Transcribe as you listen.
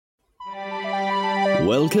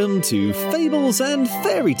Welcome to Fables and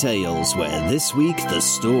Fairy Tales, where this week the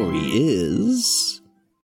story is...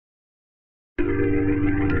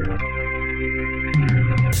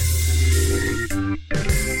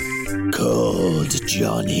 Called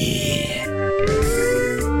Johnny.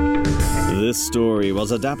 This story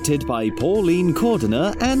was adapted by Pauline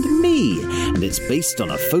Cordiner and me, and it's based on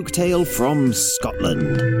a folktale from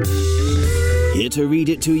Scotland. Here to read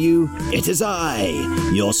it to you, it is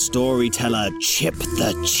I, your storyteller, Chip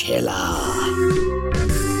the Chiller.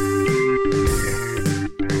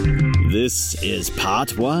 This is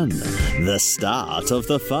part 1, the start of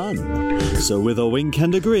the fun. So with a wink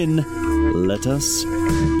and a grin, let us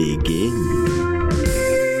begin.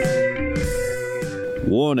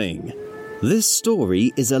 Warning. This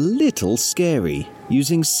story is a little scary,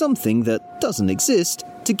 using something that doesn't exist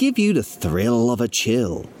to give you the thrill of a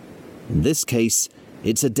chill. In this case,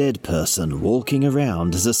 it's a dead person walking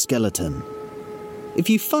around as a skeleton. If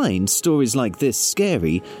you find stories like this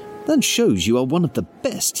scary, that shows you are one of the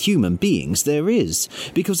best human beings there is,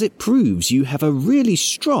 because it proves you have a really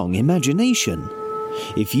strong imagination.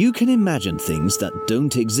 If you can imagine things that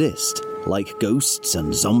don't exist, like ghosts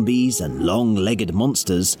and zombies and long-legged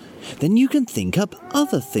monsters, then you can think up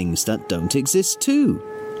other things that don't exist too,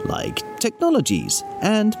 like technologies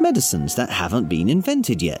and medicines that haven't been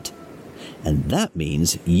invented yet. And that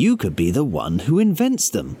means you could be the one who invents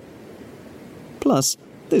them. Plus,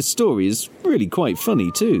 this story is really quite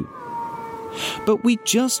funny too. But we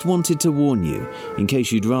just wanted to warn you, in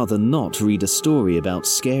case you'd rather not read a story about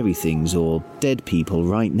scary things or dead people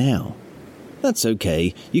right now. That's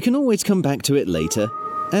okay, you can always come back to it later.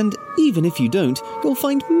 And even if you don't, you'll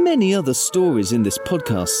find many other stories in this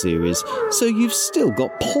podcast series, so you've still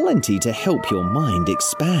got plenty to help your mind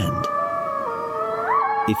expand.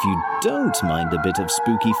 If you don't mind a bit of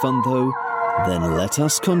spooky fun though, then let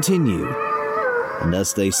us continue. And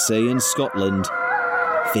as they say in Scotland,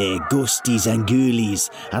 fair ghosties and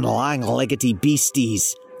ghoulies and long-leggedy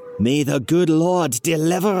beasties, may the good Lord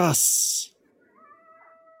deliver us.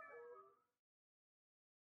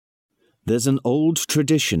 There's an old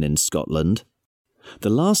tradition in Scotland.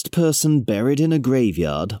 The last person buried in a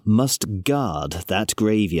graveyard must guard that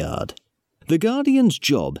graveyard. The guardian's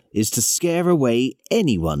job is to scare away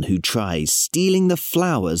anyone who tries stealing the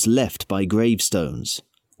flowers left by gravestones,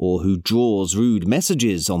 or who draws rude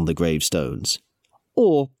messages on the gravestones,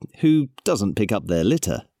 or who doesn't pick up their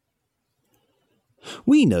litter.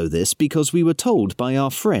 We know this because we were told by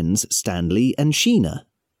our friends Stanley and Sheena.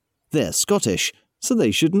 They're Scottish, so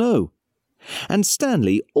they should know. And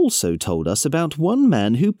Stanley also told us about one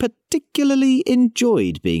man who particularly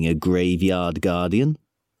enjoyed being a graveyard guardian,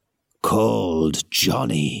 called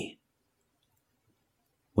Johnny.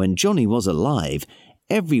 When Johnny was alive,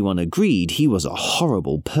 everyone agreed he was a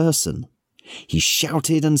horrible person. He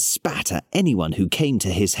shouted and spat at anyone who came to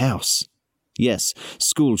his house. Yes,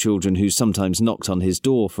 schoolchildren who sometimes knocked on his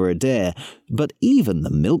door for a dare, but even the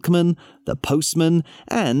milkman, the postman,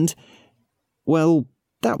 and, well,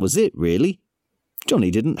 that was it, really. Johnny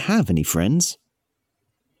didn't have any friends.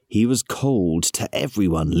 He was cold to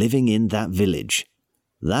everyone living in that village.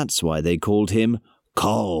 That's why they called him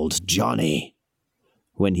Called Johnny.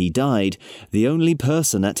 When he died, the only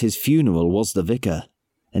person at his funeral was the vicar,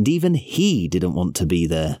 and even he didn't want to be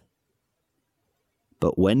there.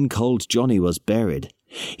 But when Called Johnny was buried,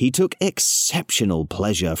 he took exceptional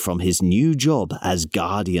pleasure from his new job as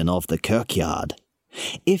guardian of the kirkyard.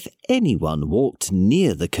 If anyone walked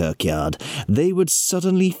near the kirkyard, they would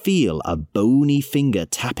suddenly feel a bony finger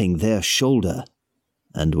tapping their shoulder.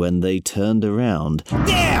 And when they turned around,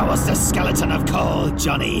 there was the skeleton of Called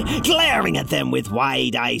Johnny, glaring at them with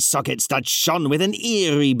wide eye sockets that shone with an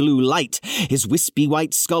eerie blue light, his wispy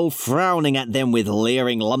white skull frowning at them with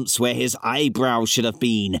leering lumps where his eyebrows should have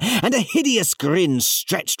been, and a hideous grin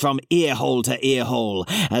stretched from earhole to earhole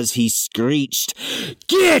as he screeched,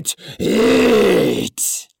 "Get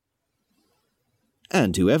it!"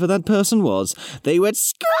 And whoever that person was, they would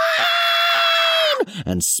scream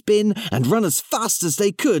and spin and run as fast as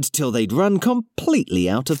they could till they'd run completely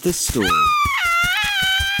out of this story.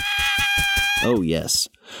 Oh yes,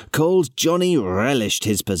 Called Johnny relished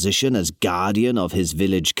his position as guardian of his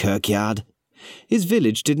village kirkyard. His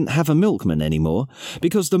village didn't have a milkman anymore,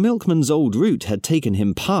 because the milkman's old route had taken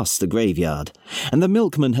him past the graveyard, and the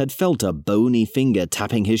milkman had felt a bony finger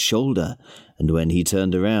tapping his shoulder, and when he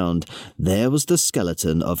turned around, there was the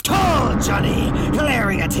skeleton of Called Johnny,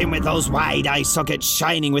 glaring at him with those wide eye sockets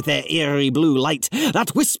shining with their eerie blue light,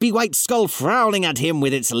 that wispy white skull frowning at him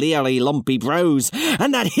with its leery lumpy brows,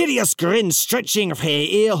 and that hideous grin stretching from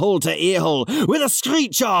earhole to earhole with a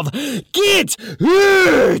screech of, "Get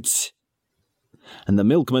it!" and the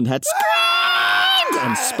milkman had screamed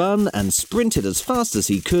and spun and sprinted as fast as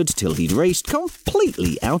he could till he'd raced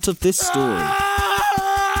completely out of this story.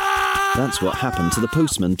 That's what happened to the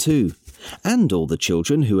postman too, and all the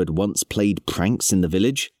children who had once played pranks in the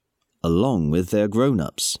village, along with their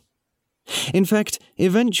grown-ups. In fact,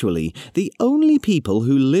 eventually, the only people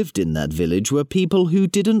who lived in that village were people who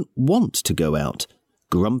didn't want to go out.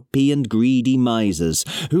 Grumpy and greedy misers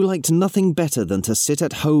who liked nothing better than to sit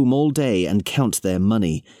at home all day and count their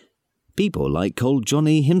money. People like old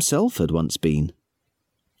Johnny himself had once been.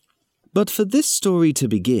 But for this story to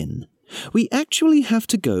begin, we actually have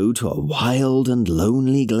to go to a wild and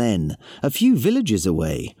lonely glen, a few villages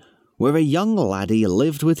away, where a young laddie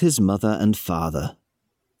lived with his mother and father.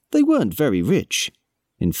 They weren't very rich.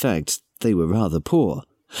 In fact, they were rather poor.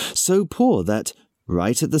 So poor that,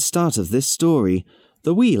 right at the start of this story,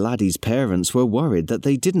 the wee laddie's parents were worried that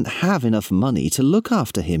they didn't have enough money to look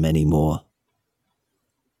after him anymore.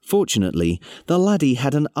 Fortunately, the laddie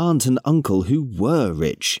had an aunt and uncle who were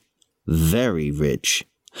rich. Very rich.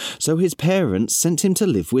 So his parents sent him to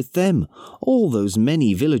live with them, all those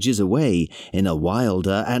many villages away, in a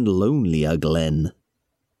wilder and lonelier glen.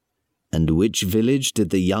 And which village did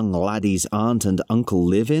the young laddie's aunt and uncle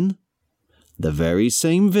live in? The very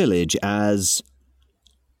same village as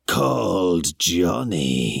Cold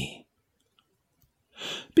Johnny.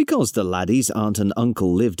 Because the laddie's aunt and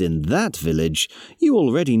uncle lived in that village, you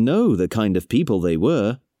already know the kind of people they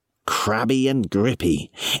were. Crabby and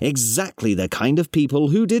grippy, exactly the kind of people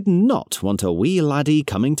who did not want a wee laddie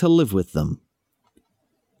coming to live with them.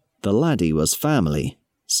 The laddie was family,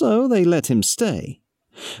 so they let him stay.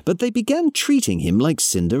 But they began treating him like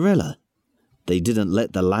Cinderella. They didn't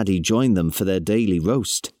let the laddie join them for their daily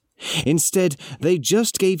roast. Instead, they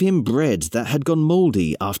just gave him bread that had gone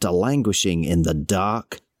mouldy after languishing in the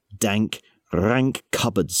dark, dank, rank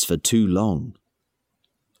cupboards for too long.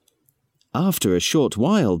 After a short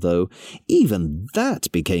while, though, even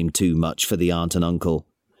that became too much for the aunt and uncle.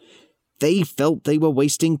 They felt they were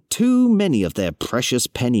wasting too many of their precious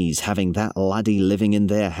pennies having that laddie living in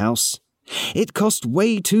their house. It cost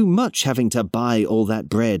way too much having to buy all that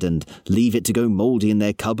bread and leave it to go mouldy in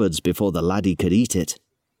their cupboards before the laddie could eat it.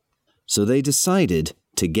 So they decided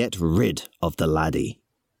to get rid of the laddie.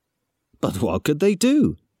 But what could they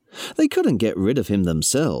do? They couldn't get rid of him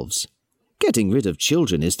themselves. Getting rid of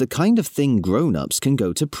children is the kind of thing grown-ups can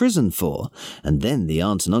go to prison for, and then the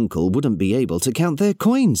aunt and uncle wouldn't be able to count their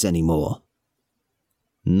coins anymore.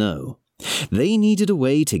 No, they needed a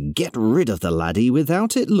way to get rid of the laddie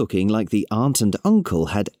without it looking like the aunt and uncle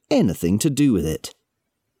had anything to do with it.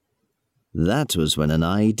 That was when an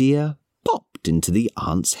idea popped into the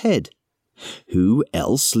aunt's head. Who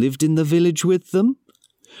else lived in the village with them?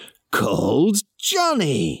 Cold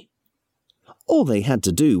Johnny! All they had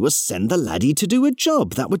to do was send the laddie to do a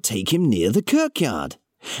job that would take him near the kirkyard.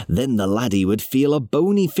 Then the laddie would feel a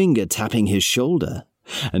bony finger tapping his shoulder.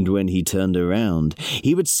 And when he turned around,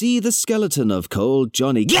 he would see the skeleton of Cold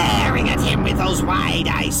Johnny glaring at him with those wide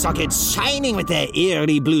eye sockets shining with their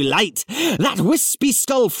eerie blue light, that wispy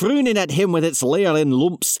skull frowning at him with its layering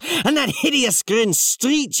lumps, and that hideous grin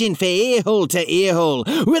screeching from earhole to earhole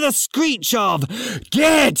with a screech of,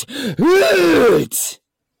 "Get out!"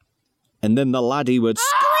 And then the laddie would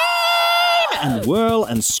scream and whirl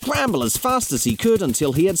and scramble as fast as he could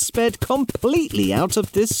until he had sped completely out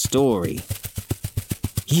of this story.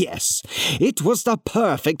 Yes, it was the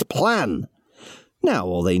perfect plan. Now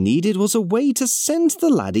all they needed was a way to send the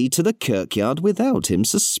laddie to the kirkyard without him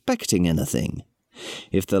suspecting anything.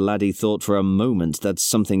 If the laddie thought for a moment that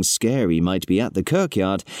something scary might be at the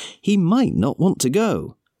kirkyard, he might not want to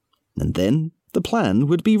go. And then the plan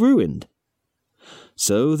would be ruined.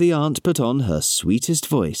 So the aunt put on her sweetest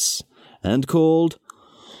voice and called,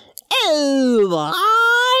 "Oh, laddie!"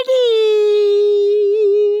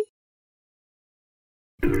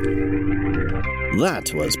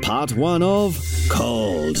 That was part 1 of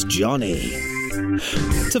Cold Johnny.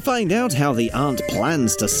 To find out how the aunt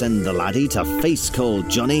plans to send the laddie to face Cold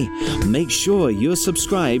Johnny, make sure you're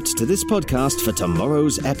subscribed to this podcast for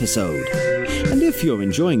tomorrow's episode. And if you're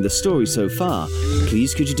enjoying the story so far,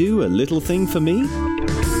 please could you do a little thing for me?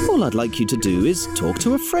 All I'd like you to do is talk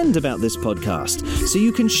to a friend about this podcast so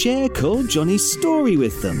you can share Cold Johnny's story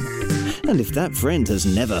with them. And if that friend has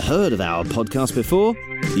never heard of our podcast before,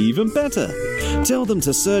 even better. Tell them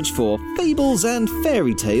to search for Fables and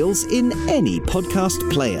Fairy Tales in any podcast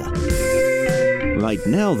player. Right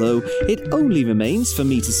now, though, it only remains for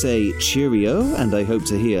me to say cheerio, and I hope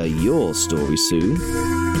to hear your story soon.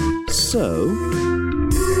 So,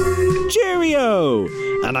 cheerio!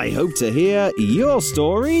 And I hope to hear your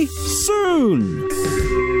story soon!